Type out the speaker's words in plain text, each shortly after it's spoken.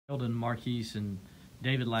Sheldon, Marquise, and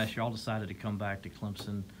David last year all decided to come back to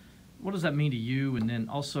Clemson. What does that mean to you? And then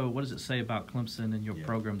also, what does it say about Clemson and your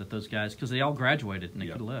program that those guys, because they all graduated and they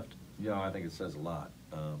could have left? Yeah, I think it says a lot,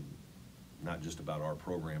 not just about our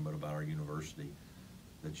program, but about our university,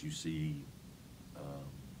 that you see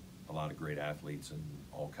a lot of great athletes in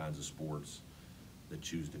all kinds of sports that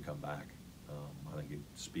choose to come back. I think it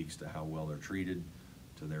speaks to how well they're treated,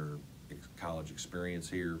 to their college experience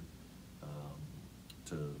here,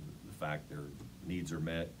 to the fact their needs are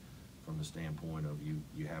met from the standpoint of you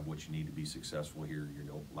have what you need to be successful here. You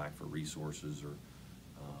don't lack for resources, or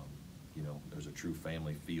there's a true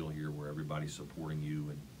family feel here where everybody's supporting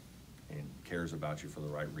you and cares about you for the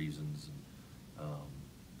right reasons. And,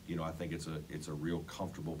 I think it's a real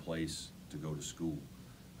comfortable place to go to school.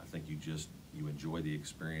 I think you enjoy the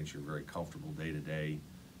experience. You're very comfortable day to day.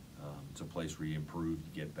 It's a place where you improve,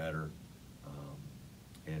 you get better,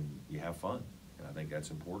 and you have fun. And I think that's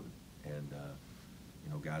important. And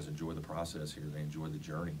guys enjoy the process here. They enjoy the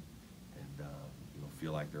journey, and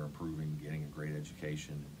feel like they're improving, getting a great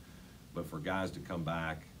education. But for guys to come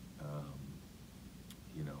back,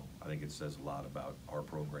 I think it says a lot about our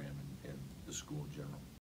program and the school in general.